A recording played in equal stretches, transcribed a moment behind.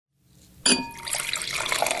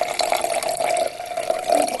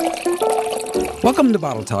Welcome to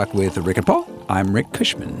Bottle Talk with Rick and Paul. I'm Rick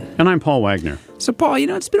Cushman. And I'm Paul Wagner. So, Paul,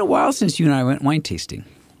 it's been a while since you and I went wine tasting.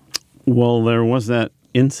 Well, there was that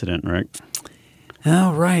incident, Rick.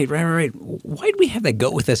 Oh, right. Why did we have that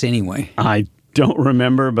goat with us anyway? I don't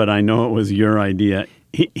remember, but I know it was your idea.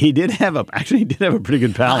 He did have a pretty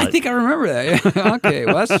good palate. I think I remember that. Okay,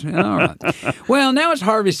 well, that's all right. Well, now it's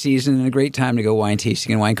harvest season and a great time to go wine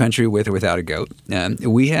tasting in wine country with or without a goat.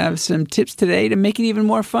 We have some tips today to make it even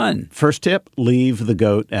more fun. First tip, leave the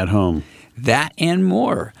goat at home. That and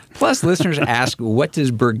more. Plus, listeners ask, what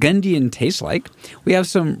does Burgundian taste like? We have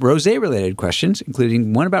some rosé-related questions,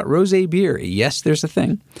 including one about rosé beer. Yes, there's a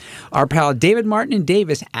thing. Our pal David Martin in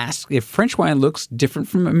Davis asked if French wine looks different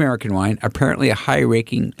from American wine. Apparently, a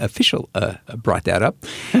high-ranking official brought that up.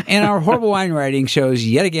 And our horrible wine writing shows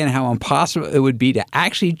yet again how impossible it would be to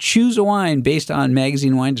actually choose a wine based on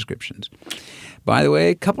magazine wine descriptions. By the way,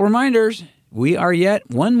 a couple reminders. We are yet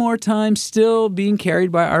one more time still being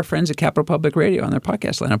carried by our friends at Capital Public Radio on their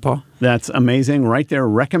podcast lineup, Paul. That's amazing. Right there,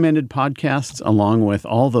 recommended podcasts along with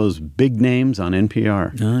all those big names on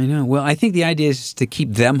NPR. I know. Well, I think the idea is to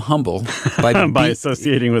keep them humble by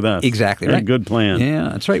associating with us. Exactly. Very right. good plan. Yeah,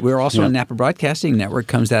 that's right. We're also on Napa Broadcasting Network,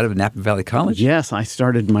 comes out of Napa Valley College. Yes, I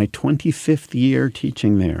started my 25th year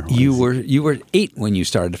teaching there. You were 8 when you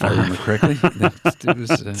started, if I remember correctly.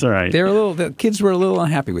 That's all right. The kids were a little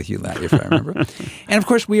unhappy with you, if I remember. And, of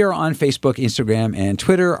course, we are on Facebook, Instagram, and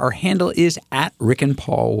Twitter. Our handle is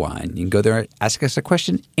 @RickandPaulWine. You can go there and ask us a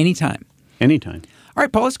question anytime. Anytime. All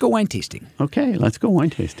right, Paul, let's go wine tasting. Okay, let's go wine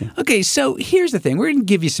tasting. Okay, so here's the thing. We're going to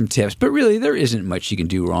give you some tips, but really there isn't much you can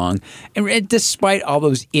do wrong. And despite all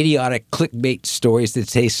those idiotic clickbait stories that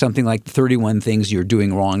say something like 31 things you're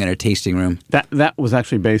doing wrong in a tasting room. That was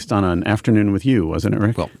actually based on an afternoon with you, wasn't it,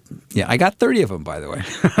 Rick? Well, yeah, I got 30 of them, by the way.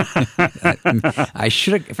 I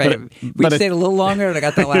should have, if we'd stayed a little longer, I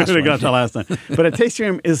got that last one. You would have got that last time. But a tasting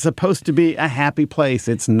room is supposed to be a happy place.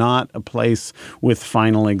 It's not a place with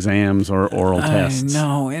final exams or oral tests.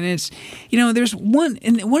 No, and it's, there's one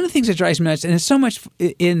of the things that drives me nuts, and it's so much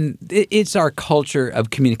it's our culture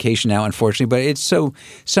of communication now, unfortunately, but it's so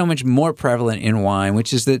much more prevalent in wine,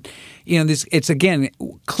 which is that, it's again,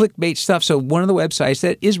 clickbait stuff. So one of the websites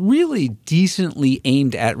that is really decently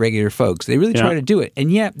aimed at regular folks, they really try to do it.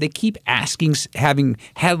 And yet they keep having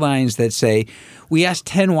headlines that say, we asked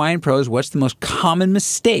 10 wine pros, what's the most common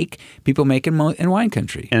mistake people make in wine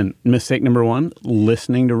country? And mistake number 1,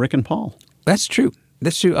 listening to Rick and Paul. That's true.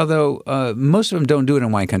 That's true, although most of them don't do it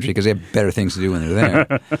in wine country because they have better things to do when they're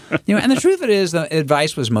there. And the truth of it is the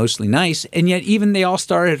advice was mostly nice, and yet even they all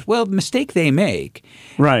started, well, mistake they make.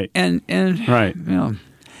 Right. And right.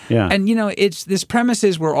 Yeah. And, it's this premise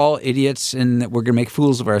is we're all idiots and that we're going to make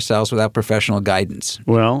fools of ourselves without professional guidance.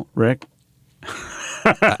 Well, Rick...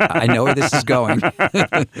 I know where this is going.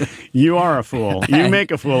 You are a fool. You make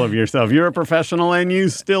a fool of yourself. You're a professional and you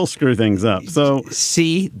still screw things up. So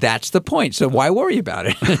see, that's the point. So why worry about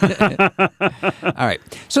it? All right.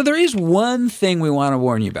 So there is one thing we want to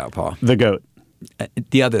warn you about, Paul. The goat.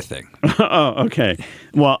 The other thing. Oh, okay.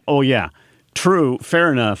 Well, yeah. True.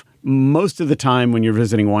 Fair enough. Most of the time when you're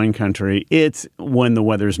visiting wine country, it's when the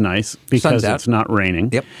weather's nice because it's not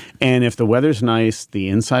raining. Yep. And if the weather's nice, the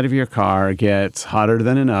inside of your car gets hotter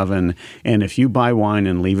than an oven. And if you buy wine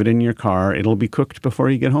and leave it in your car, it'll be cooked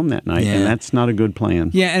before you get home that night. Yeah. And that's not a good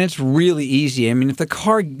plan. Yeah, and it's really easy. I mean, if the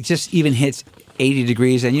car just even hits 80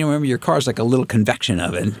 degrees, and remember your car's like a little convection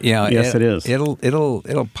oven. Yes, it is.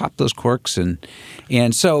 It'll pop those corks, and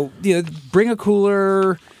so bring a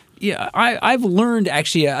cooler. Yeah, I've learned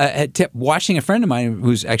actually a tip watching a friend of mine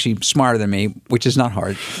who's actually smarter than me, which is not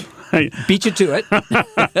hard. Beat you to it.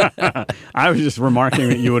 I was just remarking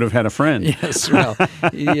that you would have had a friend. Yes, well,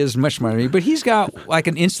 he is much smarter than me. But he's got like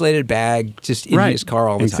an insulated bag just in his car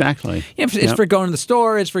all the time. Exactly. It's for going to the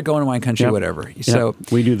store, it's for going to wine country, whatever. So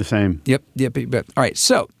we do the same. Yep. All right,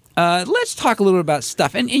 so let's talk a little bit about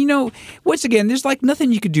stuff. And once again, there's like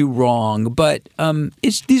nothing you could do wrong, but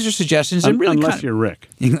these are suggestions. And really unless you're Rick.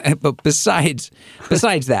 But besides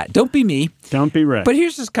that, don't be me. Don't be Rick. But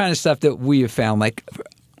here's this kind of stuff that we have found. Like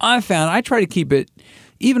I try to keep it,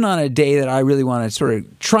 even on a day that I really want to sort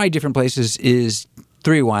of try different places, is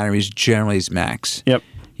 3 wineries generally is max. Yep.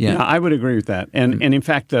 Yeah. I would agree with that. And in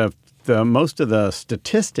fact, most of the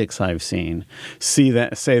statistics I've seen say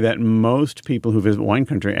that most people who visit wine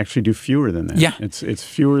country actually do fewer than that. Yeah. It's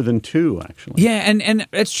fewer than 2, actually. Yeah, and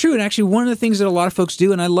it's true. And actually, one of the things that a lot of folks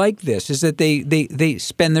do, and I like this, is that they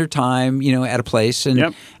spend their time, at a place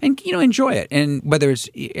and enjoy it. And whether it's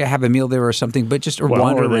have a meal there or something, but just wander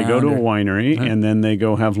around. Or they go to a winery and then they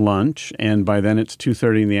go have lunch, and by then it's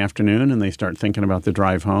 2:30 in the afternoon, and they start thinking about the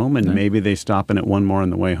drive home, and maybe they stop in at one more on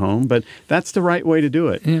the way home. But that's the right way to do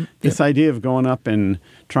it. Yeah. This idea of going up and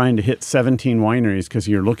trying to hit 17 wineries because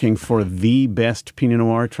you're looking for the best Pinot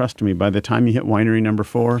Noir, trust me, by the time you hit winery number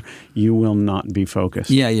 4, you will not be focused.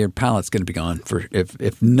 Yeah, your palate's going to be gone for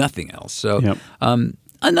if nothing else. So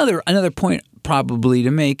another point probably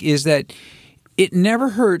to make is that it never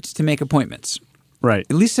hurts to make appointments. Right.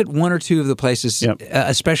 At least at one or two of the places,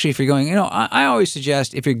 especially if you're going, I always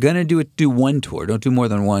suggest if you're going to do it, do one tour. Don't do more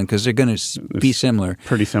than one because they're going to be similar.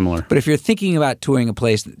 Pretty similar. But if you're thinking about touring a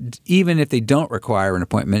place, even if they don't require an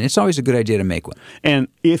appointment, it's always a good idea to make one. And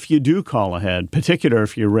if you do call ahead, particular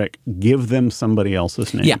if you're Rick, give them somebody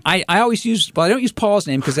else's name. Yeah, I always I don't use Paul's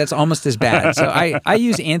name because that's almost as bad. So I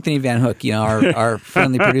use Anthony Van Hook, our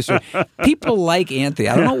friendly producer. People like Anthony.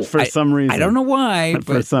 I don't know. For some reason. I don't know why, but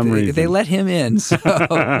for some reason. They let him in.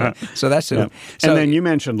 So that's it. Yep. So, and then you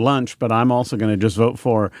mentioned lunch, but I'm also going to just vote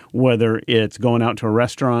for whether it's going out to a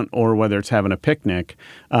restaurant or whether it's having a picnic.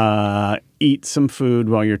 Eat some food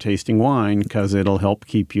while you're tasting wine because it'll help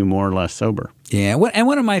keep you more or less sober. Yeah, and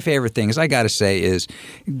one of my favorite things I got to say is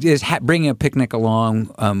bringing a picnic along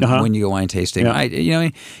when you go wine tasting. Yeah.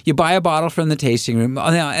 You buy a bottle from the tasting room.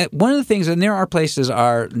 Now, one of the things, and there are places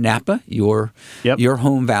are Napa, your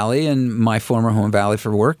home valley, and my former home valley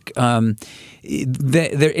for work.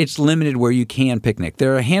 It's limited where you can picnic.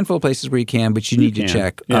 There are a handful of places where you can, but you need to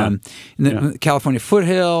check. Yeah. In the California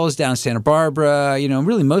foothills, down Santa Barbara,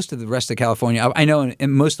 really most of the rest of California. I know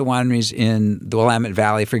in most of the wineries in the Willamette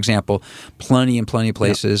Valley, for example, plenty of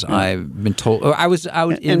places. Yeah. I've been told. I was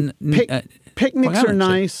out in picnics are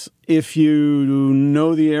nice if you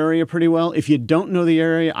know the area pretty well. If you don't know the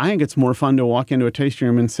area, I think it's more fun to walk into a tasting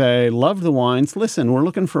room and say, love the wines. Listen, we're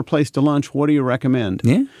looking for a place to lunch. What do you recommend?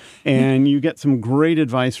 Yeah. And you get some great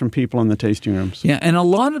advice from people in the tasting rooms. Yeah, and a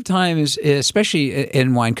lot of times, especially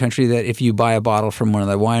in wine country, that if you buy a bottle from one of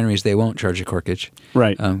the wineries, they won't charge you corkage.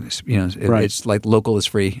 Right. It's like local is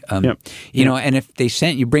free. And if they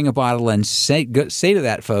bring a bottle and say to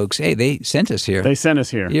that folks, hey, they sent us here. They sent us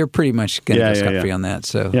here. You're pretty much going to get scot-free on that.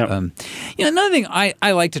 So, another thing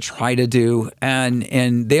I like to try to do,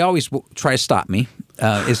 and they always try to stop me,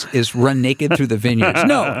 is run naked through the vineyards.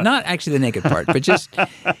 No, not actually the naked part, but just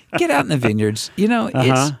get out in the vineyards.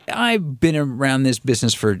 I've been around this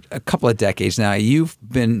business for a couple of decades now. You've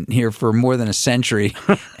been here for more than a century,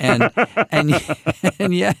 and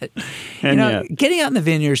yet, getting out in the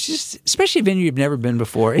vineyards, just especially a vineyard you've never been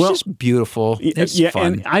before, it's just beautiful. It's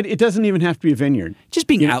fun. And it doesn't even have to be a vineyard. Just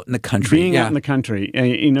being out in the country. Being out in the country.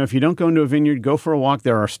 If you don't go into a vineyard, go for a walk.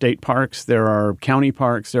 There are state parks. There are county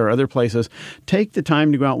parks. There are other places. Take the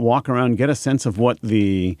time to go out and walk around, get a sense of what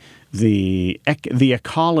the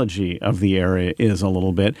ecology of the area is a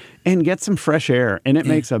little bit, and get some fresh air. And it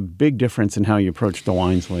makes a big difference in how you approach the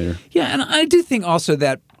wines later. Yeah, and I do think also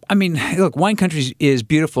that, look, wine country is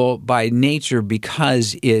beautiful by nature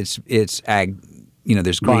because it's ag.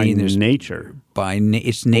 There's green. There's nature.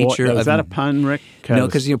 It's nature. Is that a pun, Rick? No,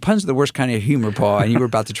 because puns are the worst kind of humor, Paul, and you were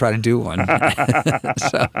about to try to do one.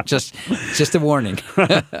 So just a warning.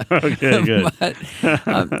 Okay, good.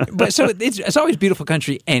 but so it's always beautiful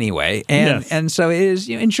country anyway, and so it is.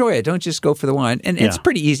 Enjoy it. Don't just go for the wine, and it's a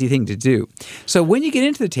pretty easy thing to do. So when you get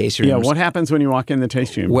into the tasting rooms, what happens when you walk in the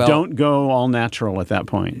tasting room? Well, don't go all natural at that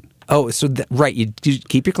point. Oh, so right. You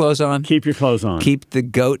keep your clothes on. Keep your clothes on. Keep the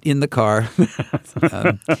goat in the car.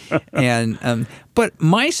 But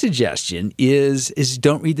my suggestion is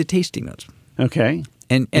don't read the tasting notes. Okay.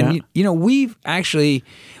 And we've actually,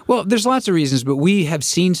 there's lots of reasons, but we have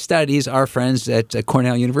seen studies. Our friends at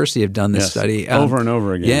Cornell University have done this study over and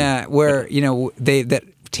over again. Yeah, where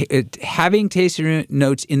having tasting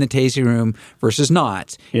notes in the tasting room versus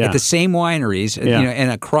not at the same wineries, and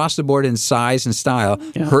across the board in size and style,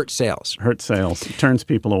 hurt sales. Hurt sales. It turns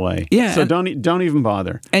people away. Yeah. So don't even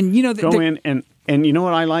bother. And go in and you know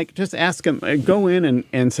what I like? Just ask them. Go in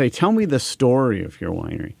and say, tell me the story of your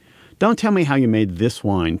winery. Don't tell me how you made this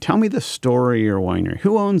wine. Tell me the story of your winery.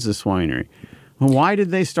 Who owns this winery? Why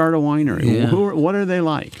did they start a winery? Yeah. What are they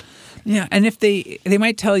like? Yeah, and if they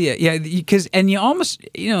might tell you, because you almost,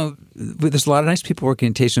 there's a lot of nice people working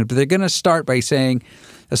in tasting rooms, but they're going to start by saying,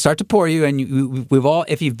 start to pour you, and we've all,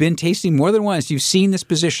 if you've been tasting more than once, you've seen this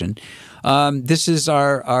position. This is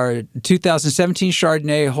our 2017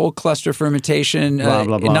 Chardonnay, whole cluster fermentation, Blah,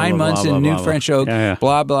 blah, blah, 9 blah, months blah, in blah, new blah. French oak, Yeah.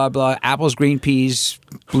 blah, blah, blah, apples, green peas,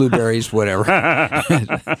 blueberries, whatever.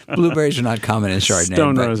 Blueberries are not common in Chardonnay.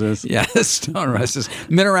 Stone but- roses. Yeah, stone roses.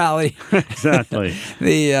 Minerality. Exactly.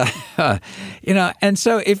 And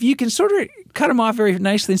so if you can sort of cut them off very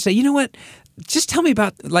nicely and say, you know what, just tell me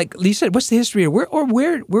about, like you said, what's the history of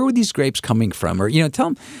where were these grapes coming from? Or,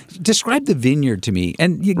 describe the vineyard to me.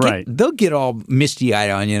 And Right. they'll get all misty-eyed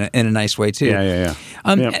on you in a nice way, too. Yeah.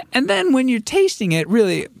 Yep. And then when you're tasting it,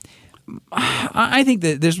 really, I think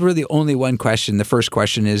that there's really only one question. The first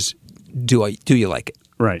question is, do you like it?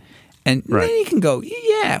 Right. And Right. then you can go,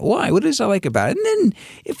 yeah, why? What is I like about it? And then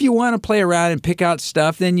if you want to play around and pick out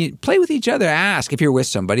stuff, then you play with each other. Ask if you're with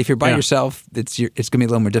somebody. If you're by Yeah. yourself, it's going to be a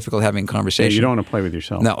little more difficult having a Yeah, conversation. you don't want to play with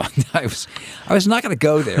yourself. No, I was not going to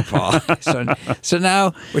go there, Paul. So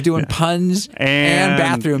now we're doing puns and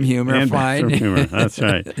bathroom humor. And Fine. bathroom humor. That's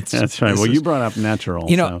right. That's right. Well, you brought up natural.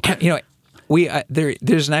 We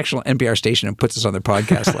there's an actual NPR station that puts us on their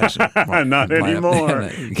podcast selection. Not anymore.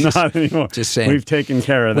 Not anymore. Just saying. We've taken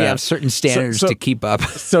care of that. We have certain standards So- to keep up.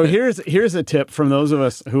 So here's a tip from those of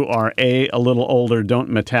us who are a little older, don't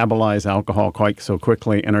metabolize alcohol quite so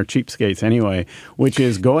quickly, and are cheapskates anyway, which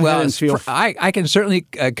is go ahead and feel. I can certainly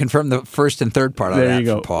confirm the first and third part of There that, you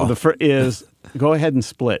go. Paul. The first is go ahead and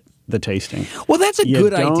split the tasting. Well, that's a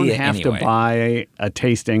good idea. You don't have anyway. to buy a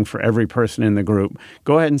tasting for every person in the group.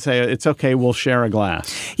 Go ahead and say it's okay. We'll share a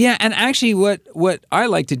glass. Yeah, and actually, what I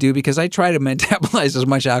like to do, because I try to metabolize as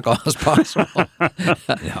much alcohol as possible.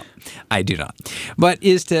 No, I do not. But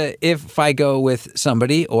is to, if I go with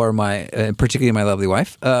somebody or particularly my lovely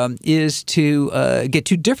wife, is to get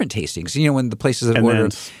 2 different tastings. When the places that And order,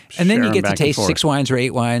 then and then share you 'em get to back and taste forth. 6 wines or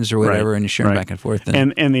 8 wines or whatever, Right, and you share them right. back and forth.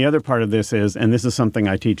 And the other part of this is, and this is something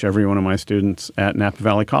I teach every one of my students at Napa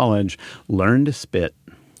Valley College, learn to spit.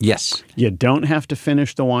 yes. You don't have to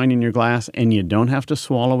finish the wine in your glass, and you don't have to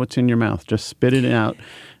swallow what's in your mouth. Just spit it out.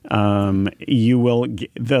 You will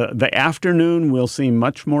the afternoon will seem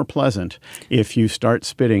much more pleasant if you start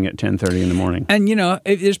spitting at 10:30 in the morning. And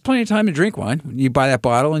if there's plenty of time to drink wine. You buy that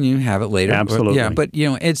bottle and you have it later. Absolutely. Yeah, but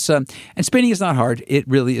it's and spinning is not hard. It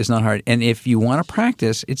really is not hard. And if you want to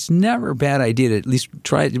practice, it's never a bad idea to at least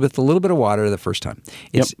try it with a little bit of water the first time.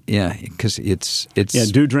 It's, Yeah, because it's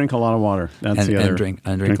Do drink a lot do That's the other. and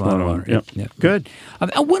drink a lot of water. Yep. Good.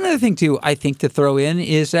 One other thing too, I think to throw in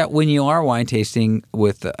is that when you are wine tasting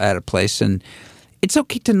at a place, and it's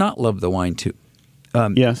okay to not love the wine too.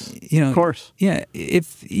 Yes. Of course. Yeah,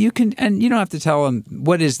 if you can, and you don't have to tell them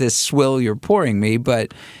what is this swill you're pouring me,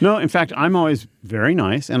 but No, in fact, I'm always very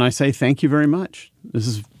nice, and I say thank you very much. This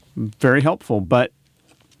is very helpful. But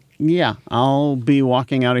yeah, I'll be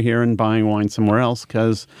walking out of here and buying wine somewhere else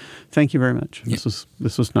because thank you very much. Yeah.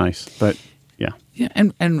 This was nice. But yeah. Yeah,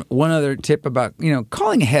 and one other tip about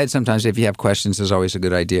calling ahead sometimes if you have questions is always a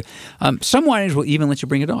good idea. Some wineries will even let you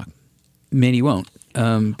bring a dog. Many won't,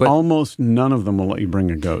 but Almost none of them will let you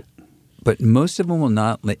bring a goat. but most of them will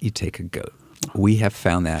not let you take a goat. We have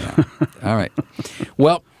found that out. All right.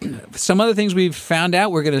 Well, some other things we've found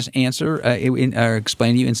out we're going to answer or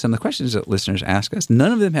explain to you in some of the questions that listeners ask us.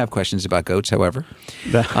 None of them have questions about goats, however.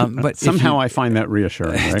 But Somehow I find that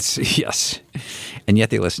reassuring, right? Yes. And yet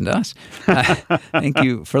they listen to us. Thank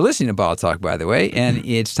you for listening to Ball Talk, by the way. And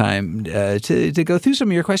it's time to go through some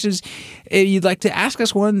of your questions. If you'd like to ask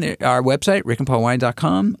us one, our website,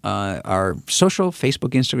 rickandpaulwine.com. Our social,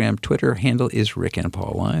 Facebook, Instagram, Twitter handle is Rick and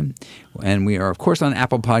Paul Wine. And we are, of course, on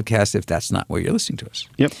Apple Podcasts if that's not where you're listening to us.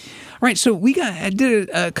 Yep. All right. So I did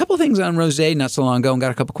a couple things on rosé not so long ago and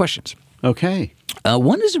got a couple questions. Okay.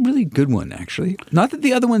 One is a really good one, actually. Not that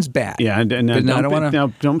the other one's bad. Yeah, and But I don't want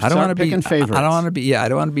to. don't start picking favorites. I don't want to be. Yeah, I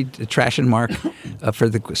don't want to be trashing Mark for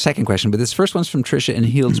the second question. But this first one's from Tricia in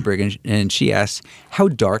Healdsburg, and she asks, "How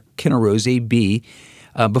dark can a rosé be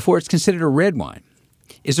before it's considered a red wine?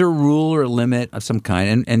 Is there a rule or a limit of some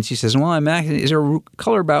kind?" And she says, "Well, I'm asking, is there a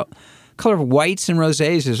color of whites and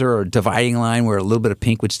rosés? Is there a dividing line where a little bit of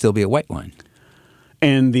pink would still be a white wine?"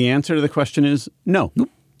 And the answer to the question is no. Nope.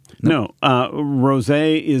 No.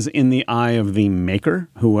 Rosé is in the eye of the maker.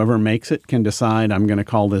 Whoever makes it can decide I'm going to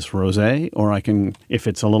call this rosé, or I can, if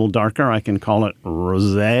it's a little darker, I can call it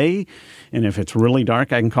rosé. And if it's really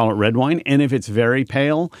dark, I can call it red wine. And if it's very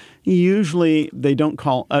pale, usually they don't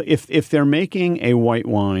call, if they're making a white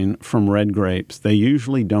wine from red grapes, they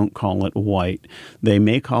usually don't call it white. They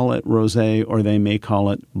may call it rosé, or they may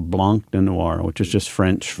call it blanc de noir, which is just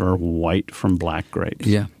French for white from black grapes.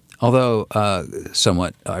 Yeah. Although,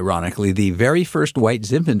 somewhat ironically, the very first white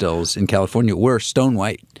Zinfandels in California were stone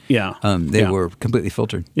white. Yeah. They were completely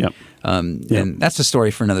filtered. Yep. And that's a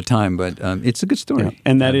story for another time, but it's a good story. Yeah.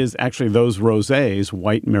 And that is actually those rosés,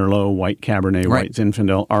 white Merlot, white Cabernet, Right. white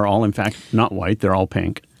Zinfandel, are all in fact not white. They're all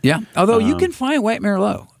pink. Yeah, although you can find white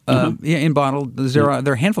Merlot in bottled. There are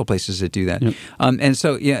a handful of places that do that, and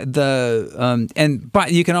so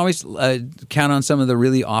but you can always count on some of the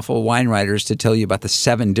really awful wine writers to tell you about the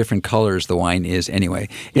 7 different colors the wine is. Anyway,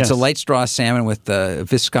 it's a light straw salmon with the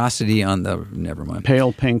viscosity on the. Never mind.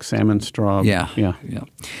 Pale pink salmon straw. Yeah.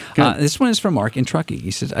 This one is from Mark in Truckee. He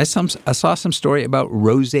says, I saw some story about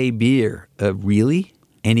rosé beer. Really?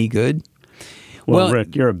 Any good? Well,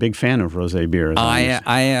 Rick, you're a big fan of rosé beer.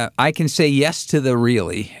 I can say yes to the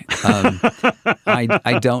really.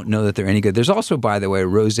 I don't know that they're any good. There's also, by the way,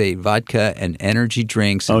 rosé vodka and energy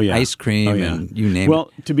drinks and ice cream and you name it.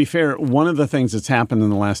 Well, to be fair, one of the things that's happened in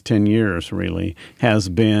the last 10 years, really, has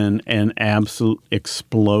been an absolute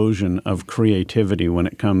explosion of creativity when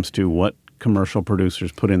it comes to what commercial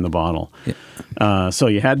producers put in the bottle. Yeah. So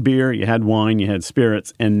you had beer, you had wine, you had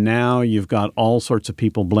spirits, and now you've got all sorts of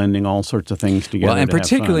people blending all sorts of things together. Well, and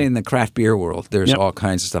particularly in the craft beer world, there's all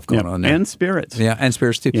kinds of stuff going on there. And spirits. Yeah, and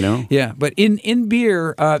spirits too. You know? Yeah, but in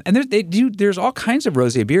beer, and there's all kinds of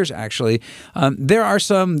rosé beers actually. There are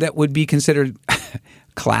some that would be considered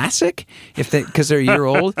classic because they're a year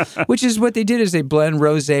old, which is what they did is they blend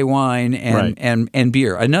rosé wine and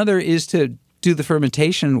beer. Another is to do the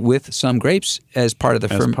fermentation with some grapes as part of the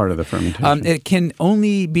fermentation. It can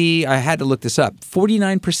only be, I had to look this up,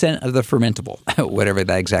 49% of the fermentable, whatever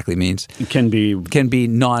that exactly means. It can be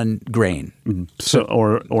non-grain. So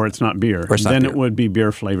or it's not beer. Or it's not then beer. It would be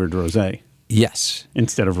beer-flavored rosé. Yes.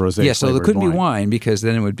 Instead of rosé. Yeah, so it couldn't be wine because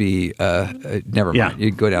then it would be, never mind, Yeah.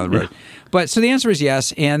 you'd go down the road. But so the answer is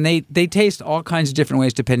yes, and they taste all kinds of different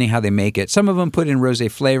ways depending how they make it. Some of them put in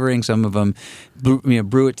rosé flavoring, some of them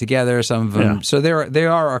brew it together, some of them. Yeah. So they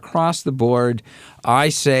are across the board. I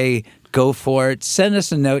say go for it. Send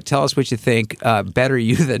us a note. Tell us what you think. Better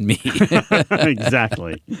you than me.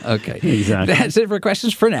 Exactly. Okay. Exactly. That's it for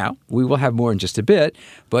questions for now. We will have more in just a bit.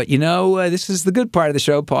 But, this is the good part of the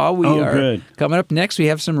show, Paul. Good. Coming up next, we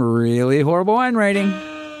have some really horrible wine writing.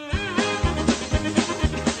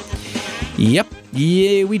 Yep.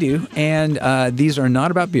 Yeah, we do. And these are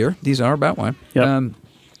not about beer. These are about wine. Yep.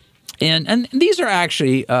 And these are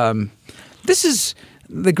actually, this is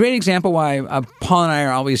the great example why Paul and I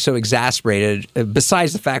are always so exasperated,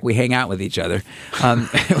 besides the fact we hang out with each other,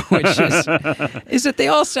 which is that they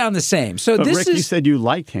all sound the same. So But this Rick, is... you said you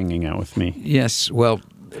liked hanging out with me. Yes, well...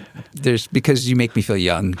 because you make me feel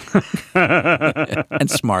young and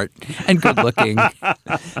smart and good looking.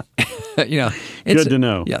 Good to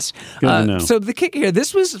know. Yes. Good to know. So the kick here,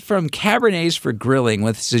 this was from Cabernets for Grilling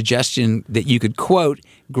with a suggestion that you could, quote,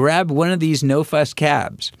 grab one of these no-fuss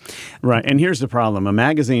cabs. Right. And here's the problem. A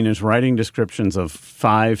magazine is writing descriptions of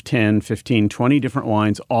 5, 10, 15, 20 different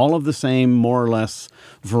wines, all of the same, more or less,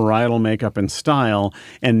 varietal makeup and style.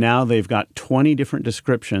 And now they've got 20 different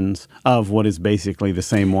descriptions of what is basically the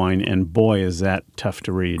same wine. And boy, is that tough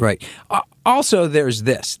to read. Right. Also, there's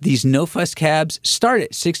this. These no-fuss cabs start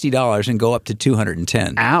at $60 and go up to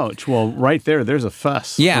 $210. Ouch. Well, right there's a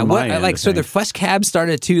fuss. Yeah. from my end of So the things. fuss cabs start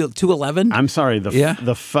at $211? I'm sorry.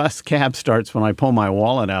 The fuss cab starts when I pull my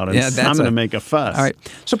wallet out and I'm going to make a fuss. All right.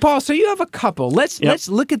 So, Paul, you have a couple. Let's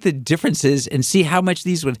look at the differences and see how much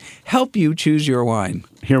these would help you choose your wine.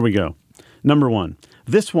 Here we go. Number 1.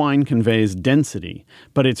 This wine conveys density,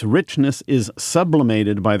 but its richness is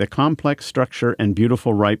sublimated by the complex structure and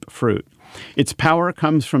beautiful ripe fruit. Its power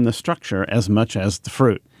comes from the structure as much as the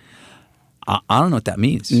fruit. I don't know what that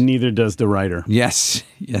means. Neither does the writer. Yes.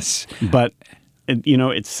 But,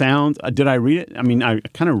 it sounds... did I read it? I mean, I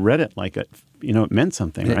kind of read it like it meant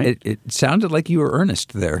something, right? It sounded like you were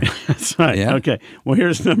earnest there. That's right. Yeah. Okay. Well,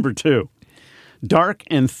 here's number 2. Dark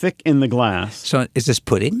and thick in the glass. So is this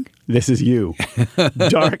pudding? This is you.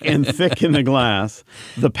 Dark and thick in the glass.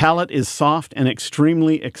 The palate is soft and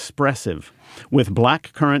extremely expressive, with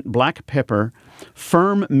black currant, black pepper,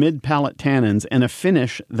 firm mid-palate tannins, and a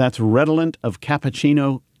finish that's redolent of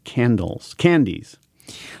cappuccino candies.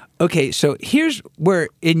 Okay, so here's where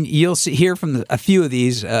you'll hear from a few of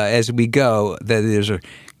these as we go that there's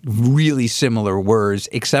really similar words,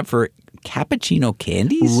 except for cappuccino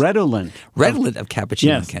candies? Redolent. Redolent of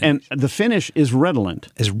cappuccino candies. And the finish is redolent.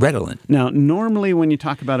 Is redolent. Now, normally when you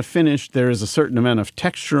talk about a finish, there is a certain amount of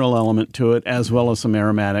textural element to it, as well as some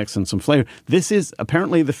aromatics and some flavor. This is,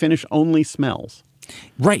 apparently the finish only smells.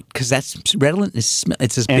 Right, because that's redolent. It's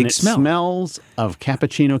this And big it smell. smells of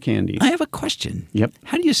cappuccino candies. I have a question. Yep.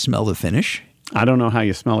 How do you smell the finish? I don't know how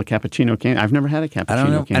you smell a cappuccino candy. I've never had a cappuccino I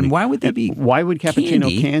don't know. candy. And why would they be Why would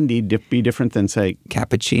cappuccino candy be different than, say...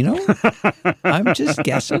 Cappuccino? I'm just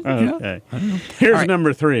guessing. Okay. Here's right.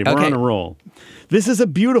 number 3. We're Okay. on a roll. This is a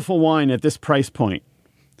beautiful wine at this price point,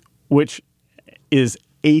 which is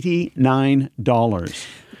 $89.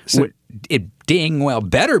 So it dang well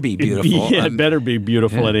better be beautiful. Yeah, it better be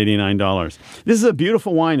beautiful at $89. This is a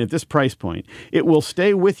beautiful wine at this price point. It will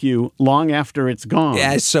stay with you long after it's gone.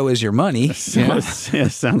 Yeah, so is your money. Yeah,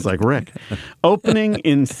 sounds like Rick. Opening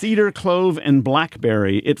in cedar, clove, and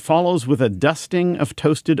blackberry, it follows with a dusting of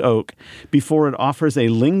toasted oak before it offers a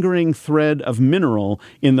lingering thread of mineral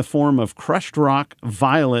in the form of crushed rock,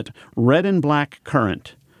 violet, red and black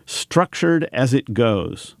currant, structured as it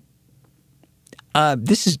goes.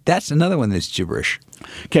 That's another one that's gibberish.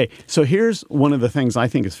 Okay, so here's one of the things I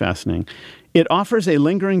think is fascinating. It offers a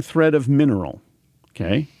lingering thread of mineral,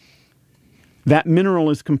 okay? That mineral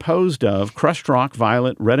is composed of crushed rock,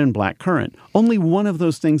 violet, red and black currant. Only one of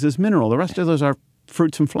those things is mineral. The rest of those are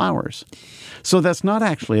fruits and flowers. So that's not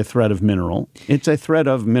actually a thread of mineral. It's a thread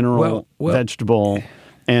of mineral, vegetable,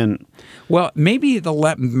 and... Well, maybe the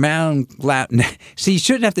noun... See, you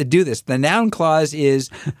shouldn't have to do this. The noun clause is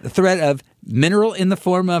the thread of mineral in the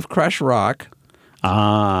form of crushed rock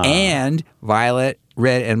and violet,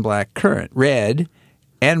 red, and black currant. Red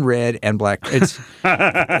and black. It's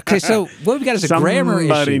okay. So what we've got is a grammar issue.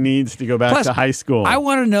 Somebody needs to go back to high school. I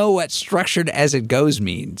want to know what structured as it goes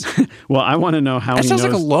means. Well, I want to know how that he sounds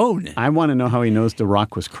knows. like a loan. I want to know how he knows the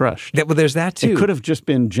rock was crushed. Well, there's that too. It could have just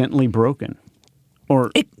been gently broken,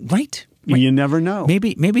 or right. You never know.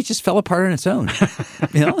 Maybe it just fell apart on its own.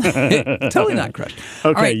 Totally not crushed. Okay,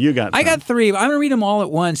 all right, you got some. I got 3. I'm going to read them all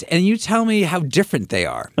at once, and you tell me how different they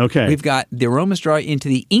are. Okay. We've got the aromas draw into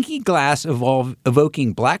the inky glass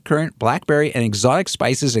evoking black currant, blackberry, and exotic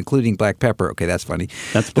spices, including black pepper. Okay, that's funny.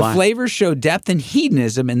 That's the black. flavors show depth and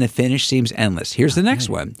hedonism, and the finish seems endless. Here's the next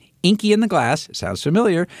one. Inky in the glass. Sounds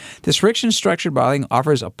familiar. This rich and structured bottling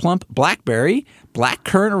offers a plump blackberry, black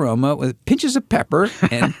currant aroma with pinches of pepper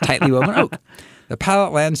and tightly woven oak. The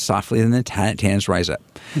palate lands softly and the tannins rise up.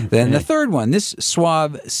 Then the third one, this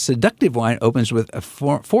suave, seductive wine opens with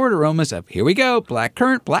forward aromas of, here we go, black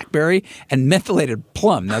currant, blackberry, and mentholated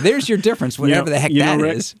plum. Now there's your difference, whatever the heck that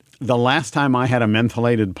Rick, is. The last time I had a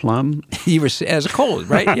mentholated plum... You were as a cold,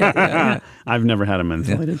 right? Yeah. I've never had a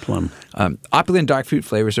mentholated plum. Opulent dark fruit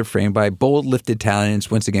flavors are framed by bold, lifted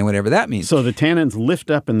tannins, once again, whatever that means. So the tannins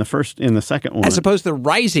lift up in the second one. As opposed to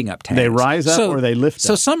rising up tannins. They rise up or they lift up.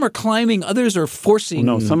 So some are climbing, others are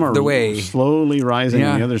forcing some are the way. Slowly rising,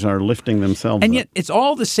 and the others are lifting themselves and up. yet it's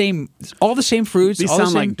all the same fruits. These all sound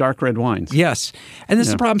the same, like dark red wines. Yes. And this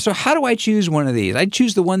is the problem. So how do I choose one of these? I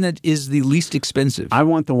choose the one that is the least expensive. I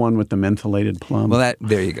want the one with the mentholated plum. Well,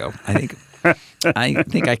 there you go. I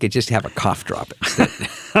think I could just have a cough drop instead.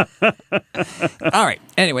 All right.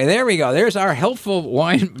 Anyway, there we go. There's our helpful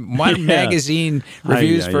wine magazine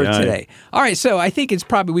reviews for today. All right. So I think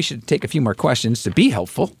we should take a few more questions to be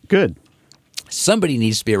helpful. Good. Somebody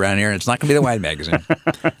needs to be around here, and it's not going to be the wine magazine.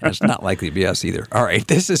 And it's not likely to be us either. All right.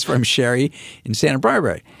 This is from Sherry in Santa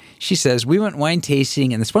Barbara. She says, we went wine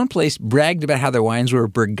tasting, and this one place bragged about how their wines were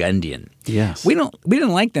Burgundian. Yes. We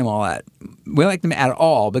didn't like them all that. We like them at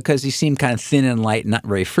all because they seem kind of thin and light and not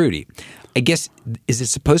very fruity. I guess, is it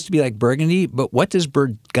supposed to be like Burgundy? But what does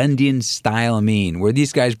Burgundian style mean? Were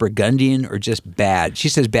these guys Burgundian or just bad? She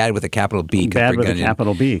says bad with a capital B. Bad with a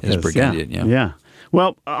capital B. Is Burgundian, yeah.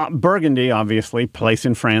 Well, Burgundy, obviously, place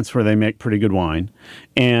in France where they make pretty good wine.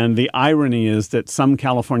 And the irony is that some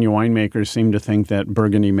California winemakers seem to think that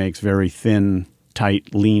Burgundy makes very thin,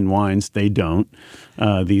 tight, lean wines. They don't.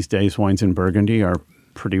 These days, wines in Burgundy are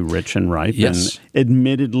pretty rich and ripe and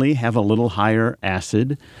admittedly have a little higher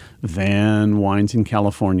acid than wines in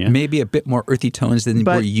California. Maybe a bit more earthy tones than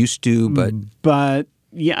we're used to, But,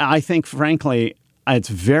 yeah, I think, frankly... It's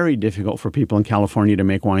very difficult for people in California to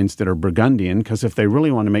make wines that are Burgundian because if they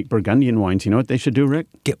really want to make Burgundian wines, you know what they should do, Rick?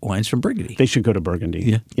 Get wines from Burgundy. They should go to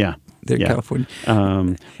Burgundy. Yeah. They're California.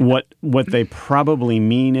 What they probably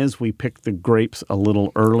mean is we pick the grapes a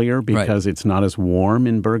little earlier because it's not as warm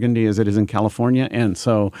in Burgundy as it is in California, and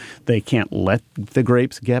so they can't let the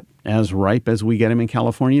grapes get as ripe as we get them in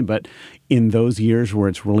California. But in those years where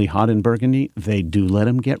it's really hot in Burgundy, they do let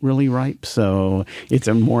them get really ripe. So it's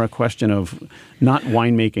more a question of not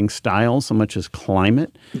winemaking style so much as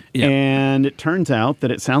climate. Yeah. And it turns out that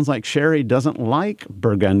it sounds like Sherry doesn't like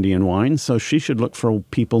Burgundian wine, so she should look for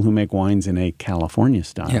people who make wines in a California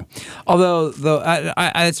style. Yeah. Although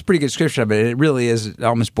it's a pretty good description of it. It really is. It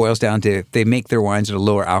almost boils down to they make their wines at a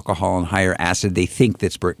lower alcohol and higher acid. They think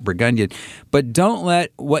that's Burgundian. But don't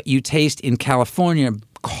let what you taste in California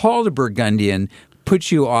called a Burgundian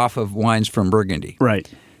puts you off of wines from Burgundy. Right.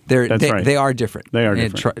 That's right. They are different. They are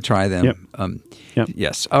different. Try them. Yep.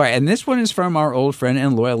 Yes. All right. And this one is from our old friend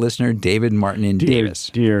and loyal listener, David Martin in Davis.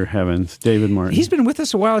 Dear heavens, David Martin. He's been with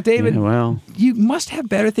us a while, David. Yeah, well, you must have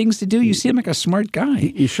better things to do. You seem like a smart guy.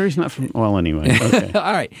 You sure he's not from? Well, anyway. Okay.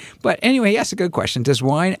 All right. But anyway, he asked a good question. Does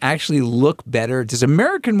wine actually look better? Does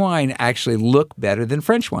American wine actually look better than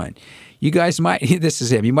French wine? You guys might, this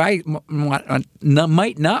is him, you might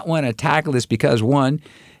not want to tackle this because, one,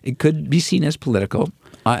 it could be seen as political.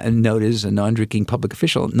 And note as a non-drinking public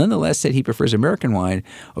official, nonetheless said he prefers American wine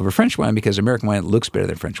over French wine because American wine looks better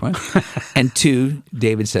than French wine. And two,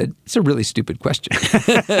 David said, it's a really stupid question.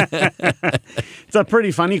 It's a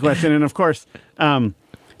pretty funny question. And of course,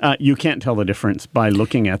 you can't tell the difference by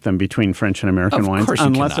looking at them between French and American wines,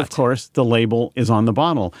 unless, of course, the label is on the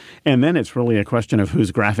bottle. And then it's really a question of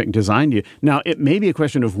whose graphic designed you. Now, it may be a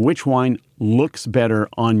question of which wine looks better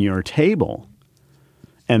on your table.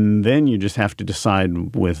 And then you just have to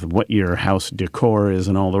decide with what your house decor is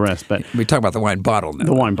and all the rest. But we talk about the wine bottle now.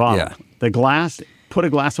 The wine bottle. Yeah. The glass, put a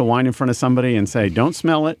glass of wine in front of somebody and say, don't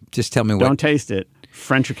smell it. Just tell me what. Don't taste it.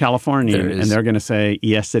 French or Californian, and they're going to say,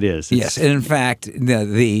 yes, it is. Yes, and in fact,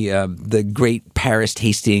 the great Paris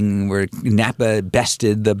tasting where Napa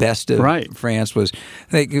bested the best of France was,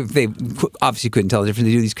 they obviously couldn't tell the difference.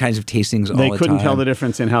 They do these kinds of tastings all the time. They couldn't tell the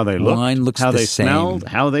difference in how they looked, wine looks how the they same. smelled,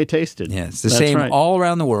 how they tasted. Yeah, it's the same all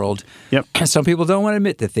around the world. Yep. Some people don't want to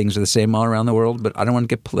admit that things are the same all around the world, but I don't want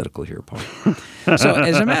to get political here, Paul. So,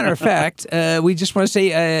 as a matter of fact, we just want to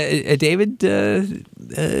say, David,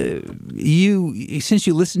 you since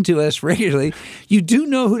you listen to us regularly, you do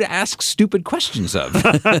know who to ask stupid questions of.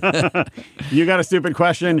 You got a stupid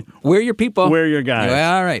question? We're your people. We're your guys.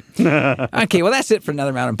 Well, all right. Okay, well, that's it for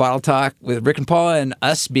another round of Bottle Talk with Rick and Paula and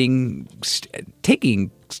us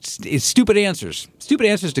taking stupid answers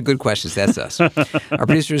to good questions. That's us. Our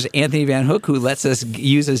producer is Anthony Van Hook, who lets us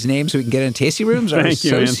use his name so we can get in tasting rooms. Our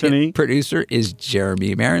associate producer is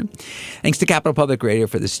Jeremy Marin. Thanks to Capital Public Radio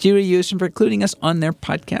for the studio use and for including us on their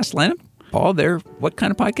podcast lineup. Paul, what kind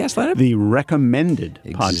of podcast lineup? The recommended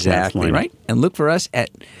podcast lineup. Exactly right. And look for us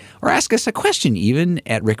or ask us a question even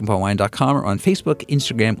at rickandpaulwine.com or on Facebook,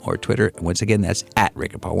 Instagram, or Twitter. And once again, that's at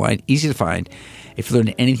Rick and Paul Wine. Easy to find. If you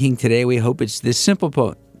learned anything today, we hope it's this simple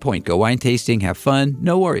point. Go wine tasting, have fun,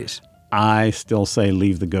 no worries. I still say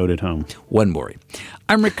leave the goat at home. One worry.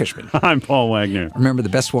 I'm Rick Cushman. I'm Paul Wagner. Remember, the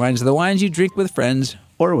best wines are the wines you drink with friends.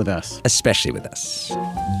 Or with us. Especially with us.